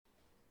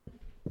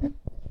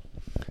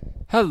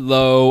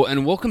Hello,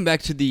 and welcome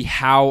back to the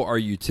How Are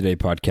You Today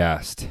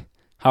podcast.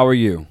 How are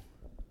you?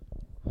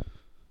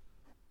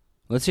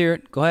 Let's hear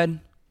it. Go ahead.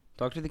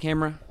 Talk to the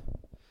camera.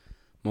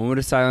 Moment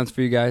of silence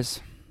for you guys.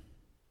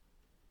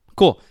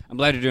 Cool. I'm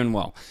glad you're doing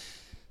well.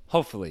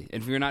 Hopefully,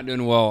 if you're not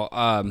doing well,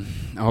 I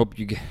hope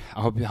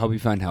you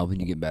find help and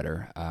you get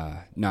better.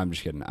 No, I'm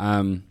just kidding.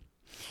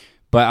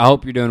 But I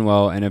hope you're doing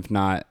well, and if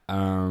not,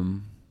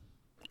 DM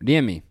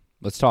me.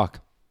 Let's talk.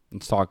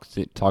 Let's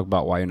talk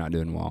about why you're not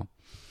doing well.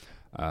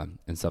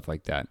 And stuff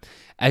like that.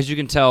 As you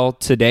can tell,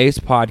 today's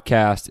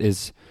podcast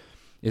is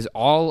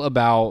all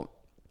about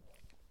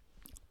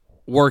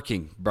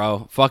working,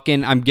 bro.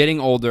 I'm getting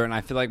older, and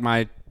I feel like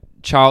my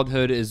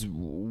childhood is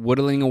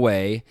whittling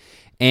away,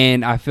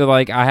 and I feel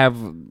like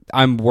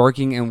I'm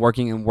working, and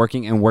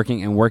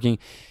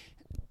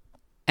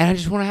I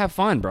just want to have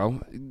fun,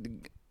 bro.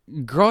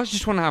 Girls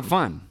just want to have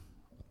fun.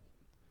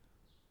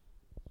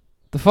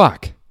 The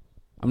fuck?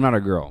 I'm not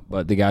a girl,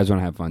 but the guys want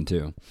to have fun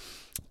too.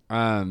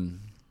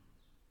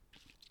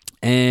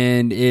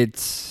 And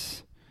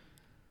it's,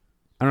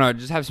 I don't know, I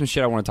just have some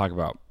shit I want to talk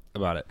about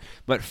it.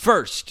 But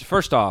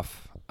first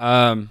off,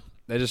 I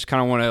just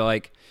kind of want to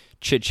like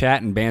chit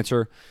chat and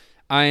banter.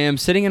 I am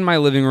sitting in my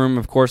living room.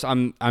 Of course,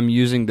 I'm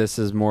using this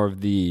as more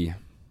of I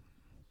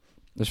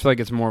just feel like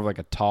it's more of like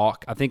a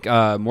talk. I think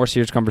more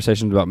serious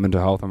conversations about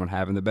mental health I'm going to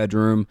have in the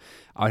bedroom.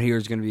 Out here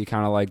is going to be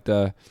kind of like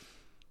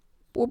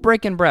we're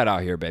breaking bread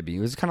out here, baby. It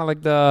was kind of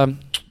like but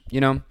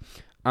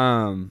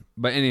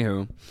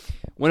anywho,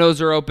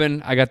 windows are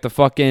open. I got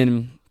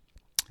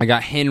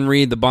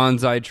Henry, the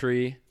bonsai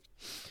tree,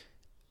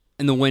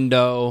 in the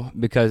window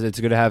because it's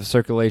good to have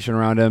circulation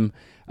around him.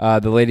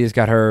 The lady's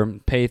got her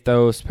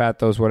pathos,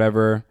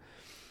 whatever,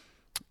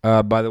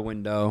 by the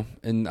window.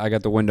 And I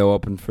got the window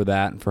open for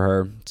that and for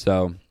her.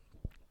 So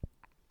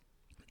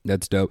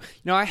that's dope.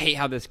 I hate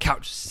how this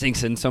couch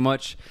sinks in so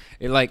much.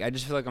 I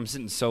just feel like I'm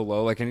sitting so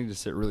low. Like I need to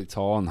sit really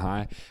tall and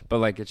high.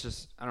 But it's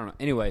just, I don't know.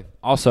 Anyway,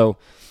 also,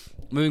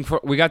 moving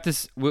forward, we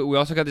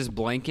also got this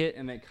blanket,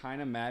 and it kind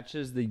of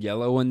matches the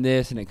yellow in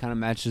this, and it kind of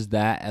matches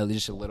that at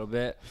least a little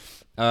bit.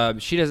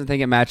 She doesn't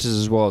think it matches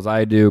as well as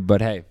I do,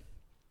 but hey,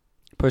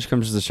 push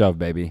comes to the shove,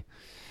 baby.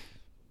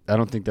 I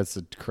don't think that's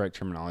the correct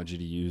terminology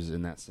to use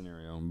in that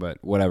scenario,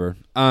 but whatever.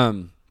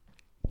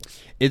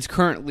 It's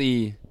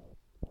currently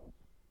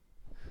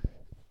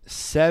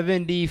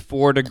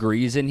 74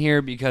 degrees in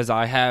here because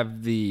I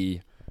have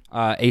the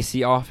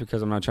AC off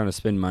because I'm not trying to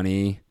spend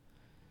money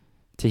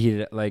to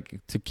heat it,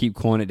 to keep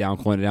cooling it down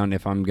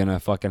if I'm gonna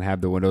fucking have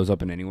the windows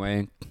open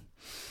anyway.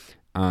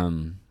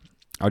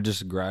 I'll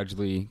just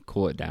gradually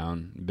cool it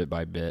down bit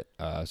by bit,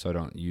 so I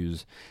don't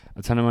use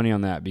a ton of money on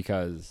that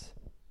because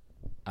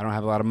I don't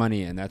have a lot of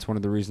money, and that's one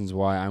of the reasons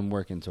why I'm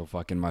working so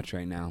fucking much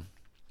right now.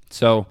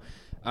 So,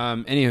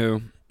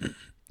 anywho,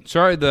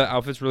 sorry the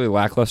outfit's really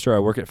lackluster. I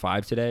work at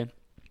 5 today.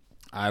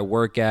 I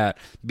work at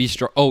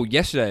Bistro. Oh,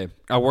 yesterday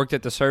I worked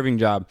at the serving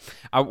job.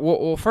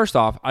 Well, first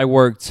off, I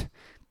worked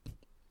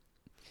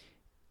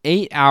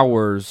 8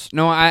 hours.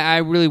 No, I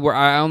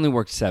only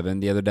worked 7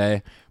 the other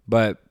day,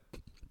 but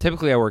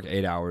typically I work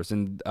 8 hours,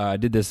 and I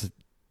did the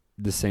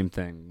same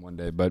thing one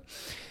day. But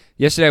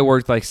yesterday I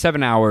worked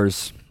 7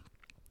 hours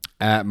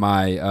at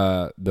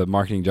my the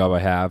marketing job I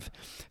have,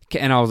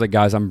 and I was like,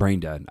 guys, I'm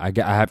brain dead. I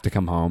have to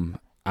come home.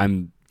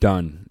 I'm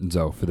done,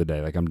 Zoe, for the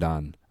day. I'm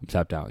done. I'm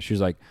tapped out. She was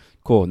like,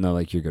 cool. No,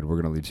 you're good. We're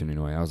gonna leave soon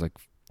anyway. I was like,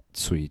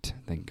 sweet,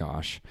 thank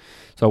gosh.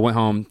 So I went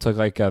home, took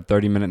a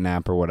 30-minute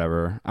nap or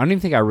whatever. I don't even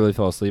think I really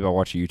fell asleep. I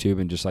watched YouTube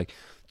and just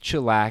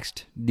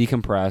chillaxed,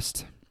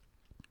 decompressed.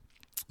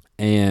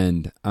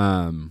 And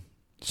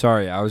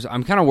sorry,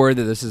 I'm kind of worried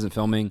that this isn't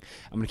filming.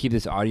 I'm gonna keep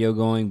this audio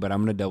going, but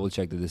I'm gonna double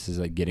check that this is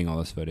getting all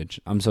this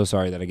footage. I'm so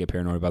sorry that I get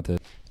paranoid about this.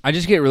 I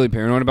just get really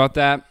paranoid about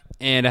that,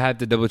 and I have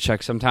to double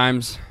check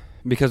sometimes.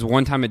 Because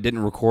one time it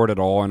didn't record at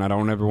all, and I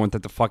don't ever want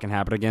that to fucking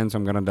happen again, so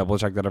I'm going to double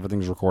check that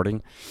everything's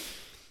recording.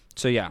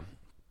 So, yeah.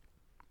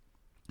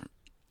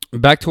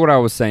 Back to what I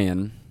was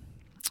saying.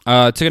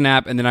 Took a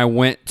nap, and then I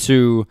went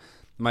to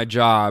my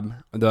job,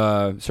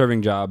 the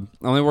serving job.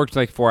 I only worked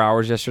 4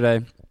 hours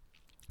yesterday.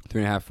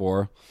 3.5,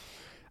 4.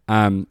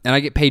 And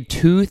I get paid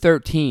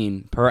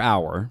 $2.13 per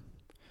hour.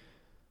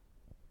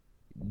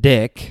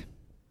 Dick.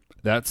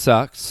 That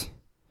sucks.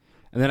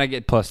 And then I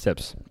get plus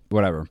tips.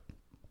 Whatever.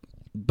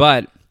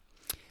 But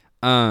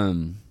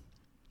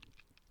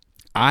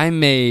I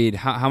made,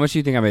 how much do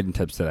you think I made in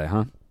tips today,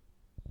 huh?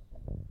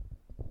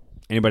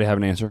 Anybody have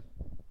an answer?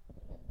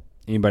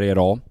 Anybody at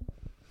all?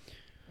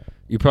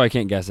 You probably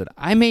can't guess it.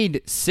 I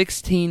made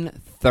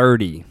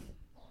 $16.30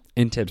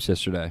 in tips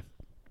yesterday.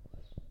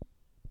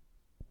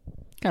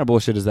 What kind of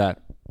bullshit is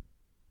that?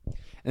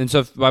 And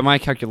so by my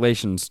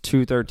calculations,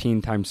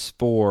 213 times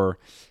 4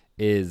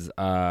 is,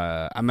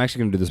 I'm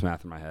actually going to do this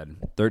math in my head.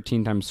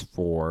 13 times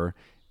 4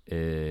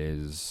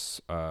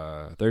 is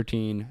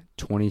 13,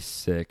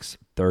 26,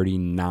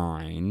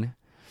 39,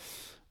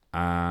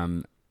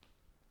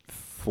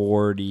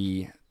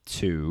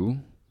 42,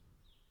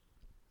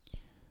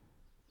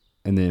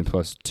 and then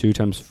plus 2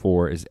 times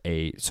 4 is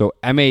 8. So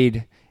I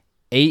made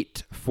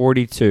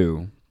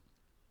 $8.42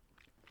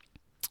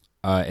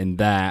 in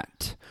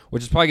that,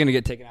 which is probably going to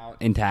get taken out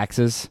in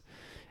taxes,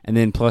 and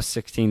then plus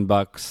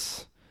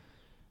 $16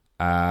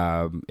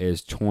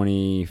 is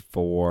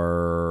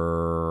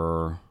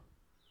 24.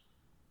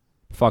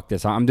 Fuck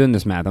this! I'm doing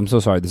this math. I'm so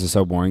sorry. This is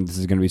so boring. This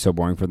is going to be so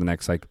boring for the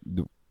next like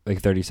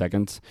 30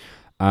 seconds.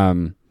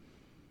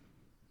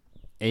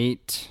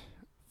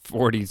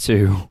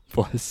 8.42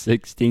 plus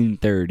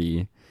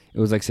 16.30. It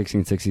was like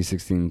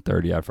 16.60,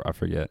 16.30. I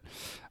forget.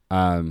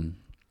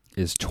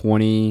 Is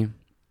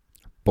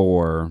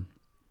 24.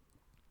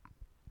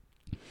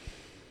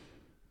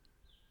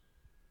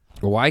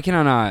 Why can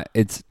I not?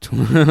 It's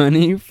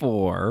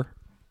 $24.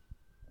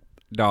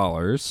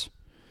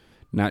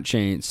 Not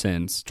change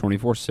cents.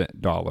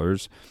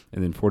 $24.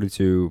 And then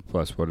 42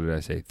 plus, what did I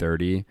say?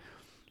 30.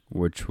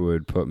 Which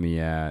would put me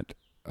at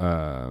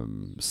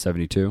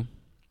 72.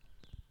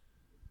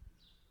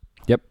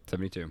 Yep,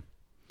 72.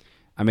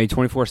 I made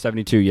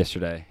 $24.72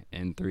 yesterday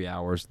in 3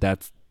 hours.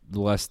 That's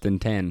less than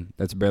 10.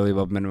 That's barely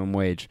above minimum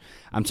wage.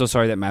 I'm so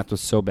sorry that math was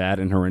so bad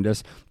and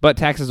horrendous. But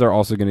taxes are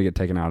also going to get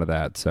taken out of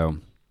that, so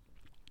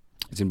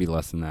it's going to be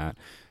less than that.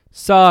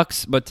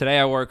 Sucks, but today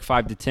I work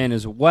 5 to 10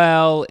 as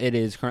well. It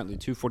is currently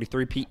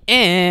 2:43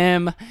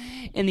 p.m.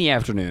 in the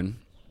afternoon.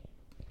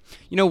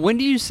 You know, when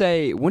do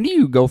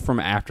you go from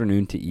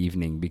afternoon to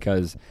evening?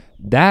 Because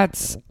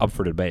that's up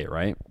for debate,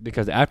 right?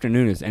 Because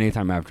afternoon is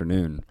anytime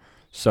afternoon.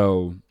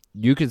 So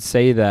you could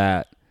say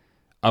that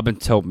up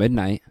until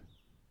midnight,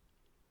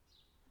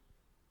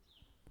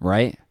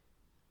 right?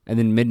 And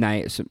then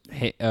midnight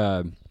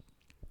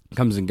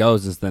comes and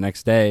goes. It's the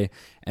next day,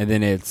 and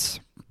then it's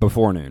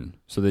before noon.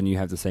 So then you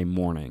have to say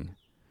morning.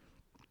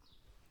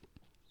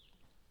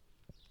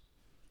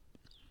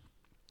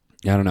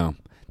 I don't know.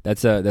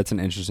 That's an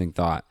interesting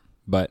thought.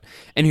 But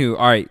anywho,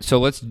 all right.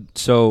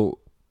 So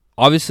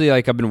obviously,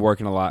 like, I've been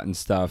working a lot and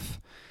stuff.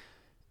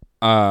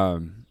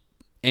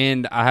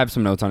 And I have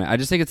some notes on it. I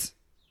just think it's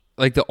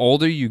like the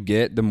older you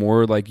get, the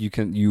more like you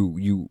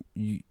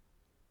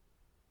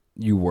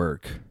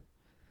work.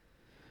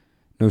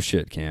 No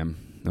shit,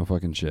 Cam. No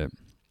fucking shit.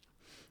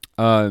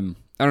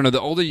 I don't know.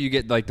 The older you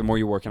get, like, the more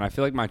you work, and I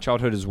feel like my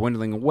childhood is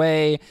dwindling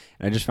away.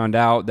 And I just found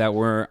out that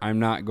I'm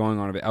not going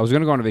on. I was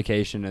going to go on a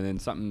vacation, and then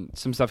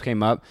some stuff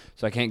came up,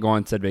 so I can't go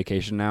on said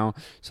vacation now.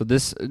 So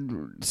this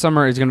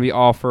summer is going to be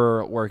all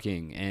for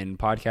working and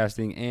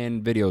podcasting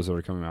and videos that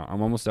are coming out.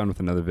 I'm almost done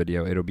with another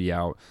video. It'll be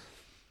out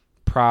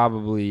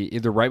probably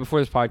either right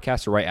before this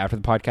podcast or right after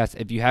the podcast.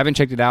 If you haven't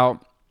checked it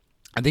out,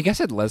 I think I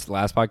said last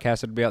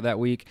podcast it'd be out that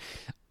week.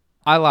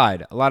 I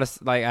lied. A lot of,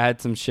 like, I had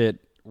some shit,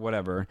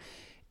 whatever.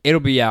 It'll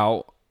be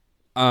out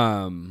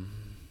after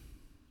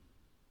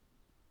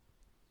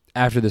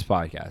this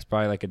podcast,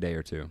 probably like a day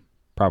or two,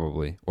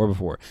 probably, or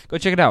before. Go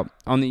check it out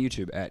on the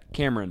YouTube at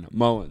Cameron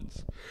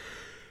Mullins.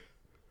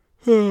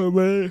 Oh,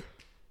 man.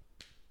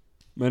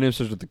 My name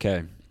starts with a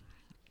K.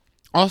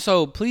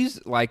 Also,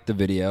 please like the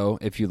video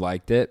if you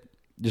liked it.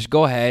 Just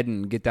go ahead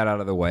and get that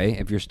out of the way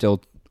if you're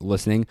still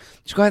listening.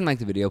 Just go ahead and like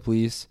the video,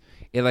 please.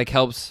 It, like,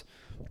 helps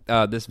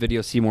this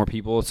video see more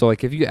people. So,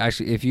 like, if you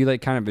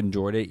like kind of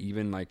enjoyed it,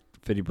 even like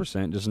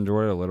 50%, just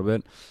enjoy it a little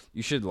bit,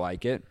 you should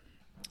like it.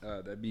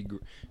 That'd be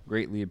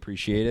greatly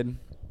appreciated.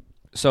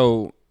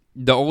 So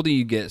the older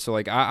you get, so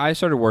like I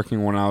started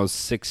working when I was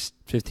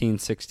 15,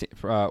 16,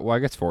 well, I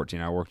guess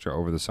 14. I worked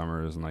over the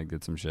summers and like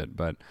did some shit,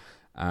 but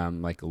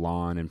like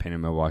lawn and painted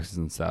mailboxes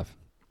and stuff.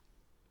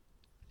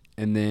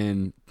 And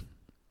then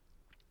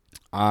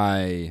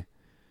what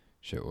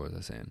was I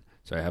saying?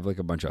 So I have like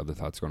a bunch of other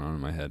thoughts going on in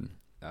my head.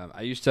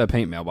 I used to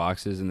paint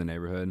mailboxes in the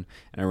neighborhood,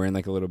 and I ran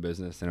like a little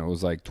business, and it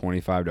was like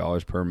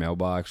 $25 per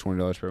mailbox,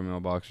 $20 per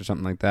mailbox, or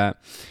something like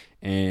that.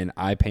 And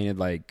I painted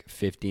like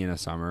 50 in a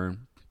summer.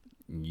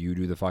 You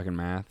do the fucking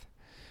math.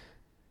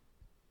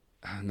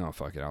 No,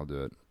 fuck it, I'll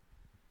do it.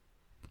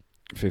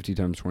 50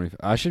 times 20.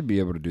 I should be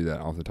able to do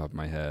that off the top of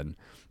my head.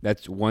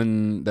 That's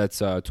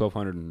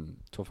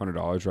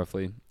 $1,200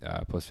 roughly,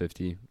 plus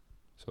 50,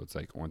 so it's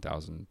like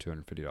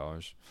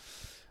 $1,250.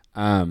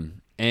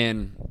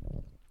 And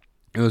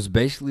it was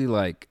basically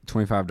like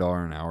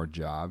 $25 an hour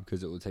job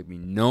because it would take me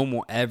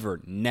never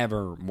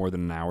more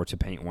than an hour to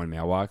paint one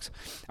mailbox.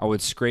 I would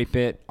scrape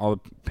it, all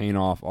the paint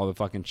off, all the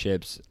fucking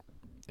chips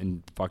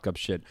and fucked up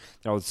shit.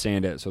 Then I would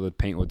sand it so the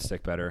paint would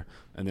stick better,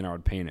 and then I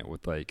would paint it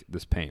with like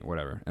this paint,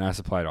 whatever. And I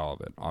supplied all of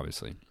it,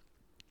 obviously.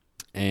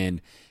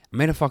 And I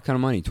made a fuck ton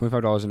of money,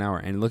 $25 an hour.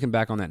 And looking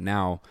back on that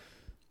now,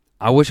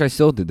 I wish I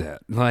still did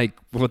that. Like,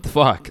 what the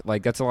fuck?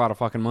 Like, that's a lot of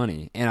fucking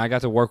money. And I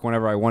got to work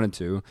whenever I wanted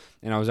to.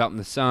 And I was out in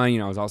the sun,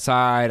 I was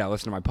outside. I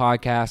listened to my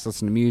podcast,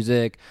 listened to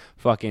music.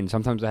 Fucking,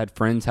 sometimes I had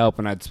friends help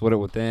and I'd split it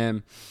with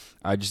them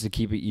just to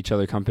keep each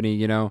other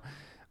company, And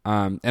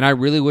I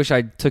really wish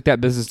I took that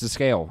business to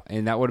scale.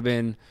 And that would have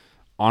been,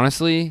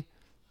 honestly,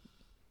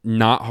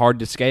 not hard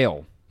to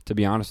scale, to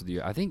be honest with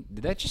you. I think,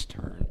 did that just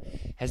turn?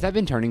 Has that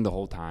been turning the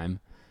whole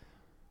time?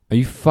 Are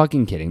you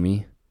fucking kidding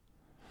me?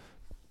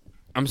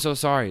 I'm so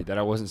sorry that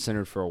I wasn't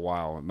centered for a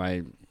while.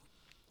 I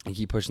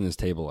keep pushing this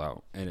table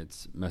out, and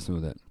it's messing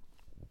with it.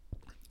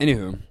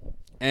 Anywho,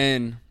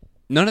 and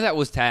None of that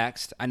was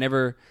taxed. I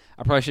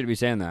probably shouldn't be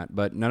saying that,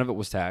 but none of it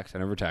was taxed. I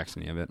never taxed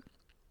any of it.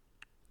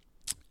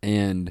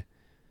 And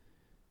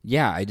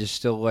yeah, I just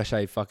still wish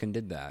I fucking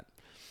did that.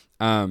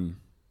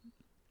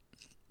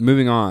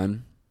 Moving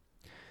on.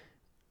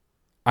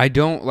 I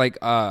don't like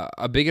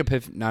a big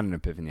epiphany, not an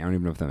epiphany. I don't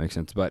even know if that makes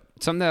sense, but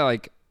something that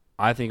like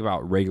I think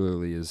about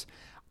regularly is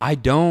I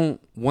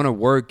don't want to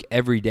work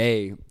every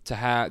day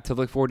to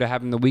look forward to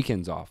having the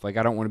weekends off. Like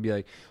I don't want to be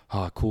like,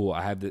 oh, cool,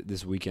 I have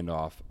this weekend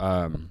off.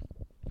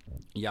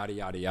 Yada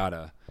yada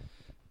yada.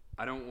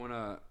 I don't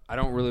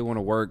really want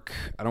to work.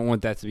 I don't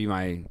want that to be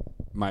my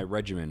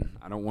regimen.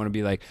 I don't want to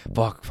be like,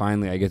 fuck,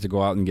 finally I get to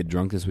go out and get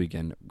drunk this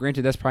weekend.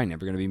 Granted, that's probably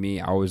never going to be me.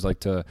 I always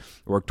like to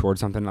work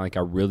towards something. Like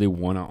I really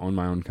want to own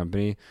my own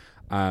company.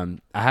 I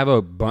have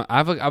a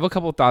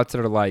couple of thoughts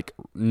that are like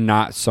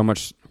not so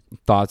much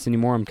thoughts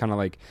anymore. I'm kind of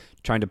like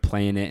trying to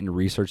plan it and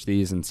research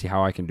these and see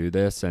how I can do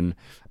this. And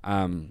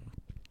I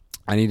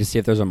need to see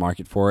if there's a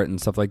market for it and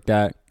stuff like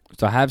that.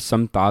 So I have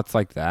some thoughts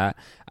like that.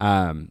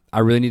 I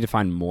really need to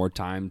find more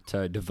time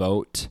to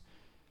devote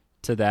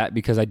to that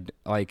because I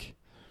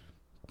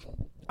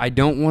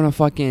don't want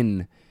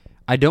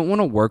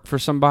to work for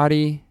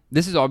somebody.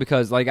 This is all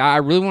because like I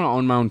really want to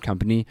own my own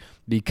company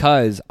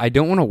because I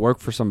don't want to work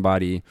for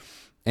somebody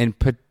and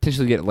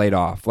potentially get laid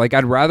off. Like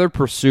I'd rather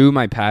pursue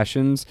my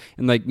passions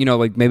and like, you know,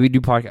 like maybe do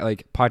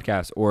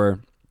podcasts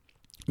or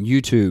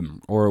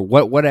YouTube or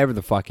whatever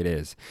the fuck it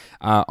is.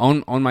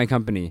 Own my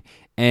company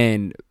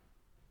and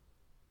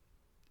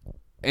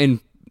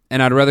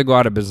I'd rather go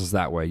out of business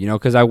that way, you know,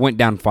 because I went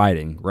down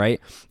fighting, right?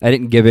 I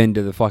didn't give in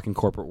to the fucking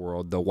corporate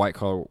world, the white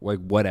collar, like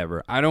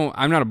whatever.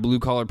 I'm not a blue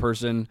collar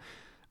person.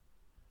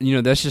 You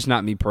know, that's just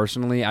not me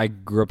personally. I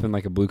grew up in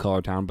like a blue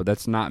collar town, but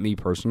that's not me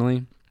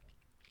personally.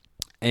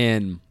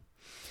 And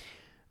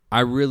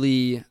I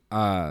really,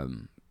 sorry,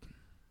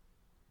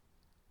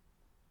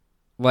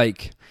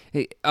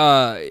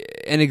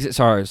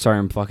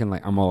 I'm fucking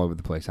like, I'm all over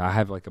the place. I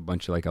have like a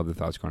bunch of like other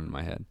thoughts going in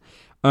my head.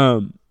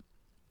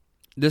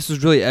 This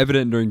was really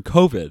evident during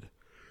COVID.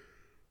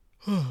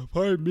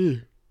 Pardon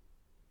me.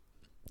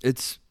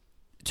 It's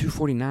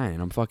 2:49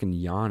 and I'm fucking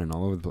yawning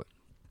all over the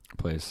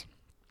place.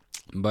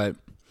 But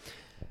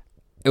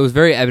it was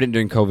very evident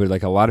during COVID.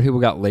 Like a lot of people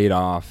got laid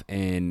off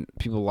and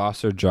people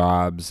lost their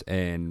jobs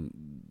and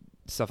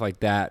stuff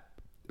like that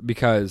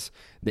because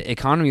the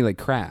economy like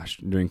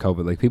crashed during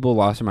COVID. Like people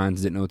lost their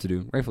minds, didn't know what to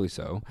do, rightfully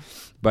so.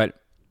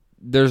 But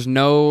there's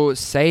no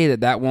say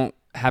that won't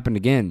happen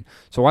again.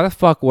 So why the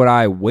fuck would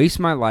I waste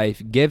my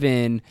life, give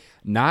in,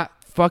 not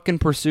fucking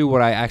pursue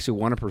what I actually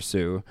want to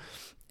pursue,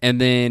 and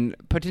then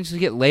potentially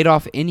get laid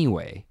off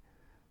anyway?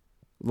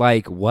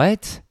 Like,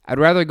 what? I'd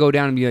rather go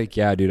down and be like,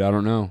 yeah, dude, I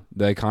don't know.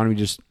 The economy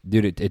just,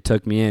 dude, it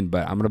took me in,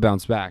 but I'm going to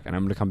bounce back, and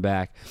I'm going to come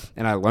back,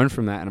 and I learned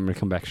from that, and I'm going to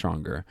come back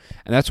stronger.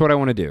 And that's what I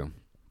want to do.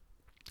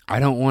 I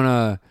don't want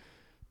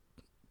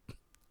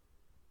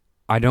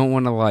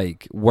to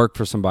like work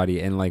for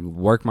somebody and like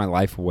work my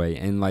life away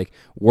and like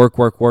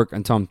work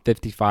until I'm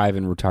 55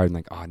 and retired and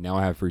like, oh, now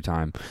I have free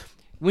time.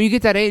 When you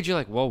get that age, you're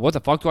like, well, what the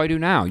fuck do I do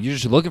now? You're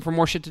just looking for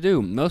more shit to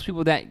do. Most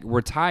people that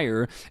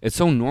retire, it's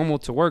so normal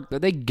to work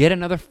that they get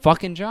another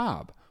fucking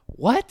job.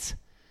 What?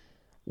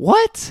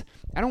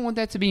 I don't want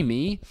that to be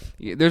me.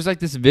 There's like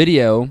this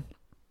video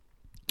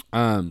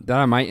that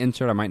I might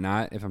insert, I might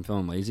not if I'm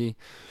feeling lazy.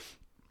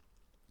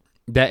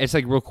 That it's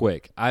like real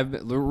quick.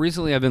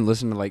 Recently I've been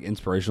listening to like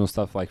inspirational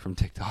stuff like from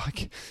TikTok,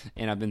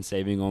 and I've been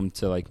saving them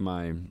to like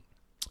my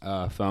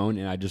phone,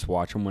 and I just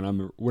watch them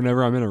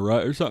whenever I'm in a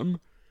rut or something.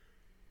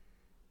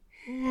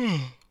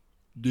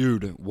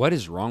 Dude, what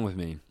is wrong with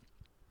me?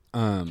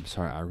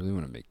 Sorry, I really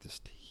want to make this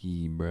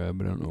tea, bro,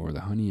 but I don't know where the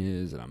honey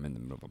is, and I'm in the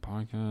middle of a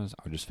podcast.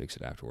 I'll just fix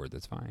it afterward.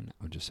 That's fine.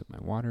 I'll just sip my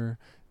water.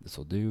 This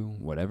will do.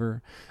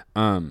 Whatever.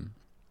 And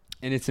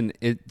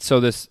so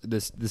this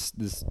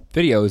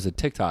video is a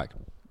TikTok.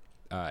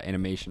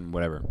 Animation,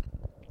 whatever,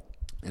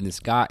 and this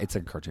guy, it's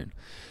like a cartoon.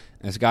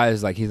 And this guy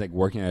is like, he's like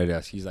working at a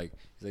desk. He's like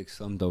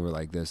slumped over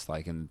like this,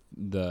 like, and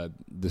the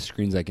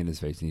screen's like in his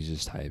face, and he's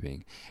just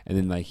typing. And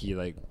then like he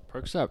like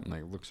perks up and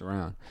like looks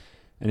around,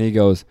 and he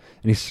goes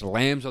and he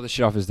slams all the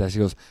shit off his desk.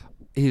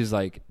 He's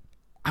like,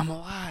 I'm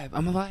alive,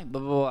 blah blah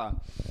blah,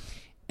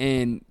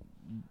 and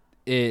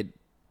it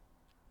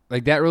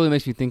like that really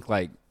makes me think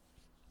like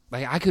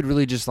I could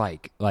really just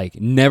like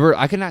never,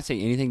 I could not say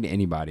anything to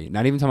anybody,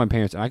 not even tell my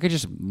parents, and I could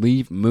just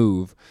leave,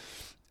 move.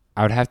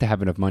 I would have to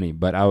have enough money,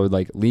 but I would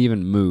like leave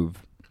and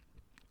move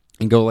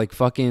and go like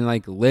fucking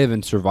like live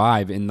and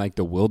survive in like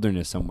the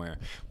wilderness somewhere.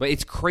 But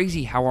it's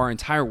crazy how our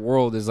entire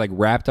world is like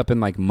wrapped up in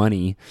like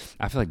money.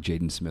 I feel like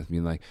Jaden Smith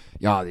being like,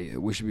 yeah,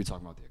 we should be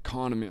talking about the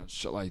economy and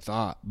shit like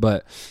that.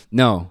 But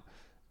no,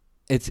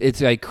 it's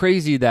like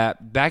crazy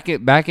that back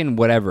in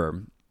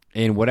whatever.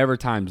 In whatever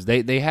times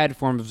they had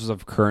forms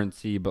of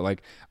currency, but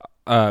like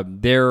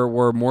there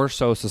were more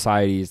so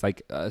societies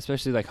like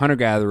especially like hunter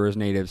gatherers,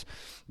 natives,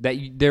 that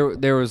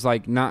there was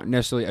like not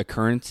necessarily a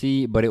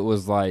currency, but it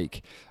was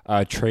like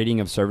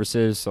trading of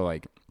services. So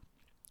like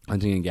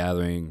hunting and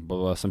gathering, blah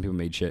blah. Some people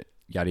made shit,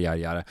 yada yada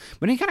yada.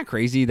 But it's kind of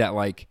crazy that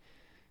like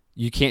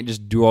you can't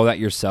just do all that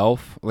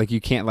yourself. Like, you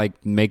can't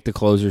like make the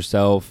clothes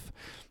yourself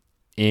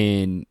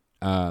and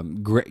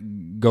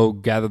go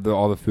gather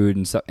all the food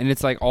and stuff. And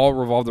it's like all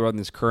revolved around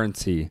this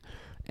currency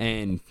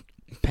and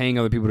paying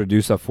other people to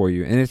do stuff for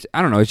you. And it's,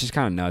 I don't know, it's just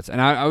kind of nuts. And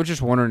I was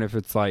just wondering if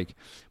it's like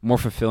more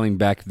fulfilling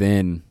back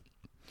then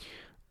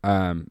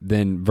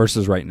than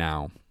versus right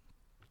now.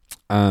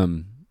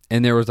 And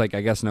there was like,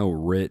 I guess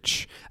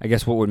I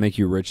guess what would make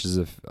you rich is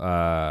if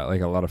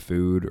like a lot of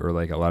food or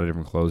like a lot of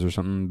different clothes or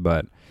something.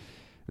 But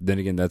then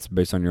again, that's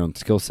based on your own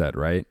skill set,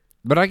 right?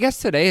 But I guess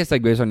today it's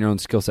like based on your own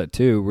skill set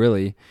too,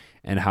 really,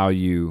 and how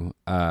you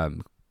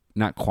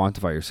not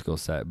quantify your skill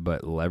set,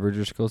 but leverage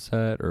your skill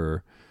set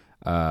or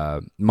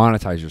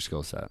monetize your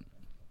skill set,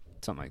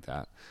 something like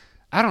that.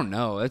 I don't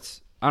know.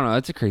 That's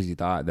a crazy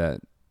thought that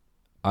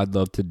I'd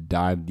love to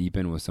dive deep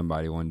in with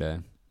somebody one day,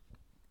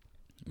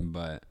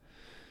 but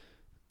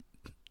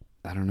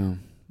I don't know.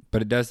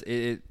 But it does.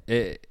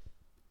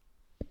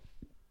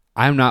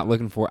 I'm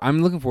looking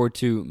forward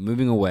to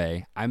moving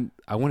away. I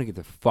want to get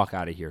the fuck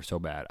out of here so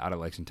bad, out of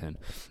Lexington,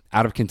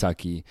 out of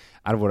Kentucky,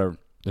 out of whatever.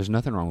 There's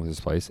nothing wrong with this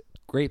place.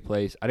 Great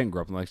place. I didn't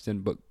grow up in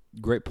Lexington, but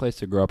great place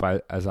to grow up,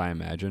 as I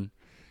imagine.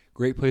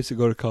 Great place to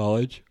go to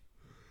college.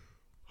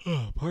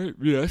 Yeah,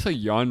 it's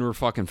like yawn we're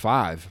fucking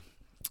 5.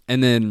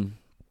 And then,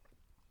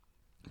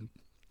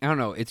 I don't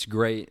know, it's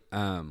great.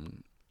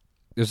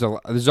 There's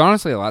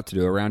honestly a lot to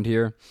do around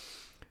here,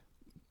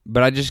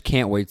 but I just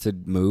can't wait to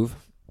move.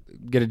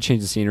 Get a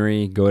change of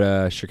scenery, go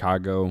to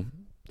Chicago,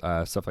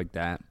 stuff like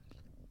that.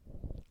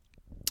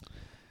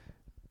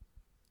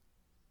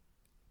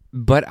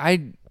 But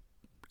I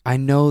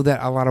know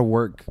that a lot of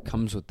work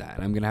comes with that.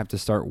 I'm going to have to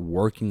start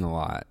working a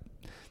lot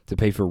to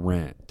pay for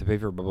rent, to pay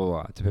for blah,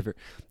 blah, blah.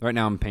 Right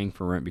now I'm paying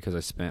for rent because I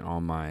spent all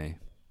my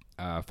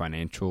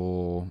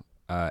financial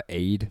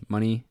aid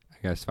money,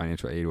 I guess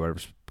financial aid,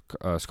 whatever,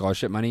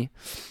 scholarship money,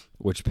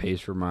 which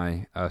pays for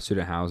my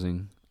student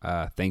housing,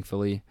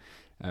 thankfully.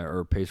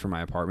 Or pays for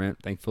my apartment,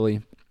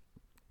 thankfully.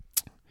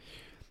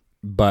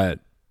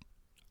 But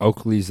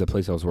Oakley's the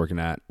place I was working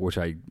at, which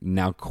I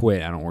now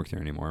quit. I don't work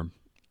there anymore.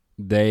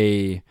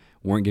 They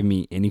weren't giving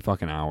me any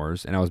fucking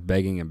hours, and I was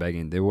begging and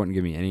begging. They wouldn't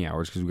give me any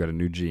hours because we got a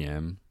new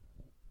GM.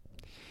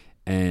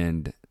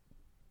 And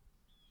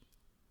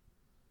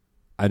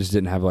I just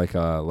didn't have like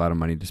a lot of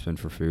money to spend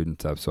for food and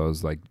stuff, so I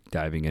was like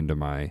diving into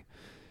my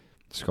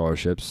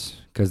scholarships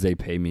because they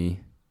pay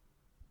me.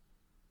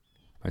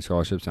 My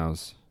scholarship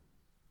sounds...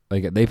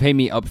 Like, they pay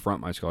me up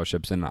front my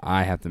scholarships, and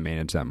I have to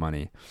manage that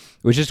money,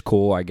 which is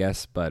cool, I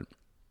guess, but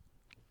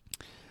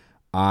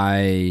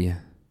I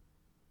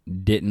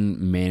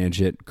didn't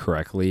manage it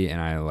correctly, and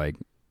I, like,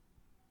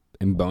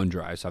 am bone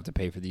dry, so I have to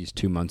pay for these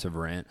 2 months of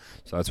rent,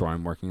 so that's why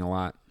I'm working a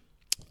lot.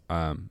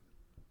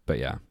 But,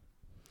 yeah.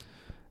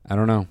 I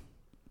don't know.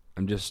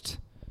 I'm just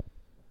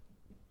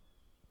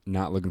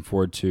not looking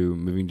forward to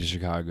moving to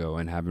Chicago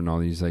and having all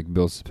these like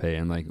bills to pay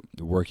and like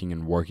working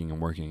and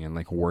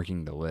like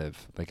working to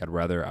live. Like I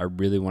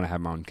really want to have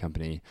my own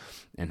company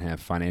and have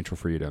financial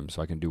freedom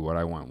so I can do what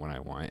I want when I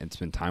want and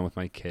spend time with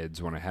my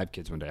kids when I have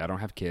kids one day. I don't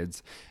have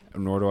kids,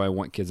 nor do I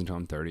want kids until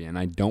I'm 30, and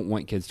I don't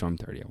want kids until I'm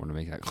 30. I want to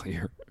make that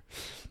clear.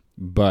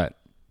 But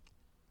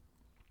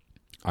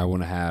I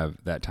want to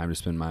have that time to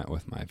spend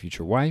with my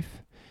future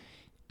wife,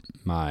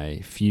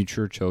 my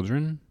future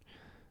children,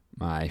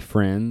 my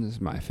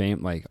friends, my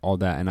fam, like all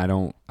that, and I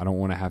don't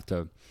want to have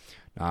to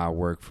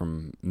work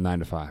from 9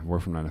 to 5.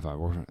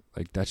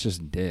 Like that's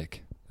just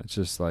dick. That's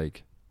just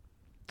like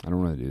I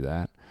don't want to do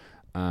that.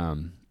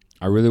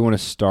 I really want to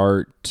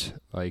start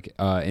like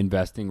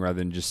investing rather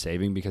than just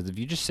saving, because if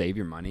you just save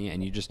your money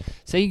and you just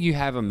say you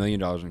have $1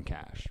 million in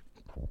cash,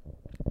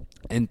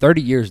 in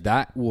 30 years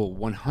that will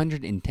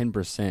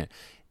 110%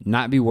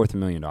 not be worth $1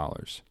 million.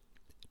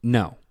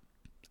 No.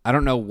 I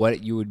don't know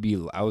what you would be.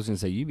 I was going to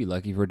say you'd be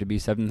lucky for it to be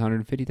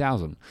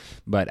 $750,000,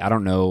 but I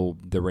don't know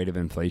the rate of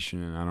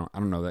inflation, and I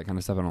don't know that kind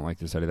of stuff. I don't like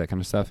to study that kind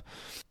of stuff.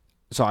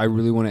 So I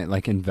really want to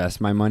like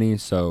invest my money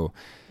so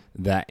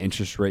that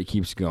interest rate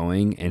keeps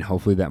going, and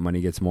hopefully that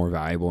money gets more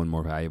valuable and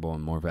more valuable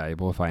and more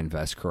valuable if I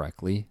invest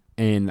correctly.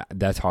 And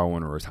that's how I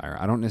want to retire.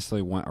 I don't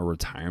necessarily want a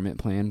retirement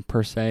plan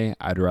per se.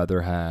 I'd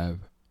rather have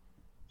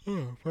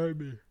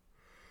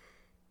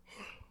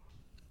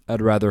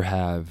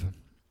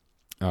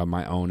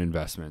my own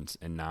investments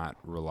and not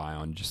rely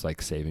on just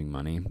like saving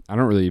money. I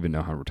don't really even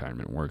know how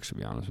retirement works, to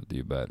be honest with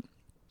you, but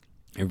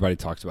everybody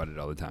talks about it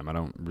all the time. I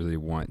don't really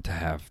want to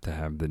have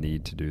the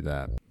need to do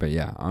that. But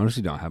yeah, I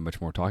honestly don't have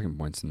much more talking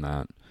points than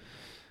that.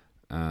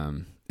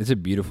 It's a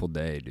beautiful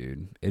day,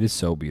 dude. It is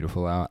so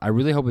beautiful out. I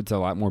really hope it's a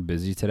lot more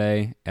busy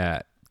today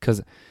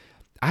because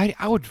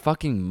I would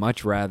fucking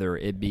much rather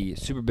it be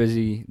super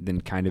busy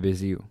than kind of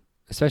busy,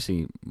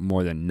 especially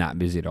more than not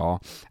busy at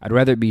all. I'd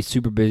rather it be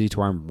super busy to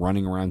where I'm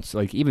running around,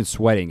 like even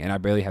sweating, and I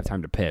barely have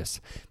time to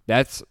piss.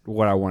 That's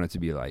what I want it to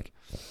be like.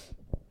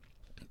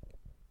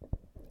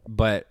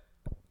 But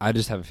I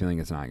just have a feeling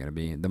it's not going to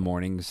be. The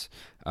mornings,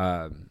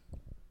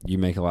 you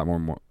make a lot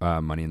more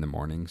money in the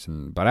mornings.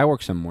 But I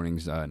work some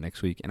mornings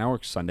next week, and I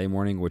work Sunday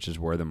morning, which is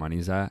where the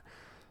money's at.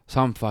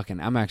 So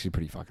I'm actually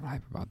pretty fucking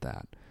hype about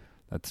that.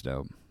 That's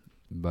dope.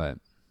 But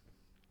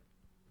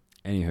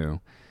anywho,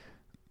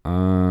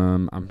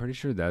 I'm pretty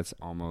sure that's it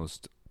I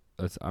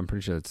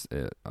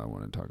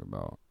want to talk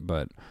about.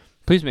 But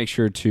please make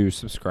sure to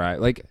subscribe.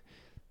 Like,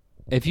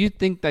 if you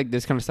think like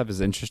this kind of stuff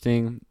is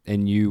interesting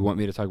and you want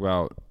me to talk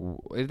about,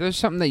 if there's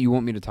something that you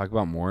want me to talk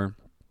about more,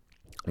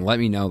 let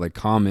me know. Like,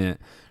 comment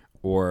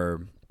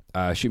or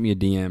shoot me a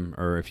DM,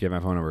 or if you have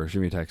my phone number,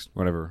 shoot me a text,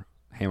 whatever.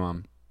 Hey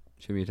mom,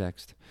 shoot me a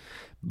text.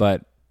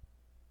 But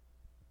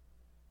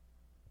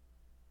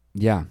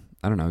yeah,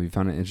 I don't know. If you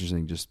found it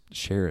interesting, just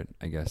share it.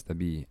 I guess that'd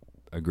be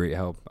a great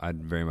help.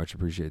 I'd very much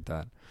appreciate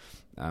that.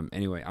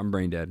 Anyway, I'm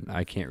brain dead.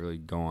 I can't really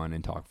go on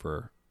and talk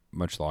for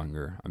much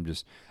longer. I feel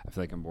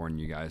like I'm boring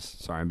you guys.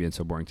 Sorry, I'm being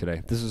so boring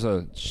today. This is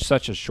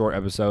such a short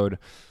episode.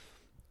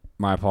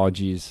 My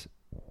apologies.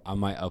 I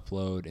might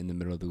upload in the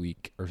middle of the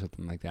week or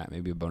something like that.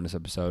 Maybe a bonus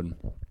episode.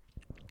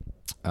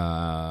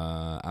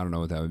 I don't know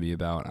what that would be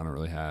about. I don't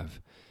really have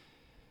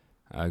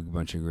a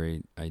bunch of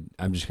great.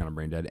 I'm just kind of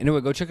brain dead.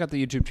 Anyway, go check out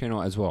the YouTube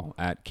channel as well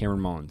at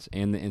Cameron Mullins,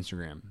 and the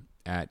Instagram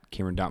at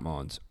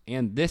Cameron.Mullins,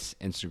 and this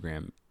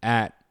Instagram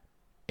at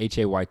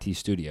HAYT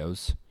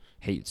Studios.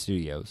 Hate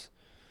Studios.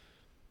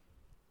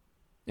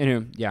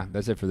 Anyway, yeah,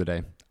 that's it for the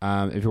day.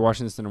 If you're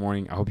watching this in the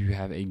morning, I hope you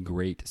have a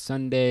great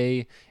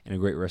Sunday and a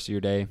great rest of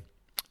your day.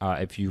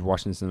 If you're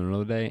watching this in the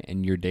middle of the day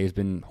and your day's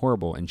been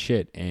horrible and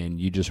shit and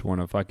you just want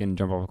to fucking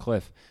jump off a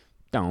cliff,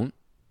 don't.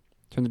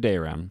 Turn the day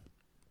around.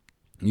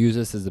 Use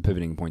this as the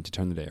pivoting point to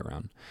turn the day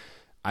around.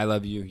 I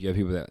love you. You have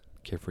people that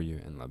care for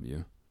you and love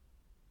you.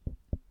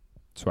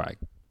 Swag.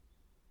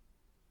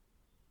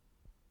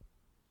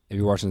 If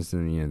you're watching this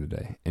in the end of the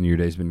day and your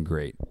day's been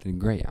great, then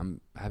great.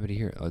 I'm happy to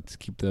hear it. Let's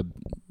keep the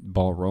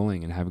ball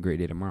rolling and have a great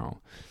day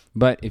tomorrow.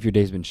 But if your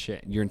day's been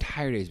shit, your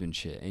entire day's been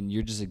shit, and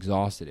you're just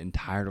exhausted and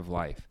tired of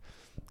life,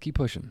 keep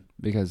pushing,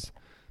 because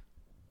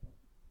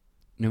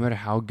no matter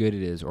how good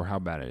it is or how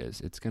bad it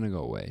is, it's going to go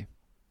away.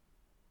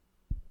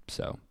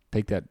 So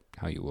take that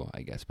how you will,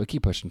 I guess. But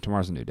keep pushing.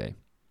 Tomorrow's a new day.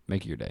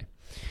 Make it your day.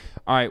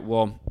 All right,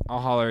 well,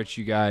 I'll holler at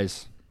you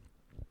guys.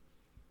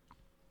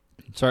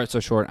 Sorry it's so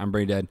short. I'm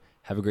brain dead.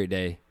 Have a great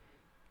day.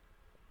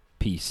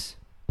 Peace.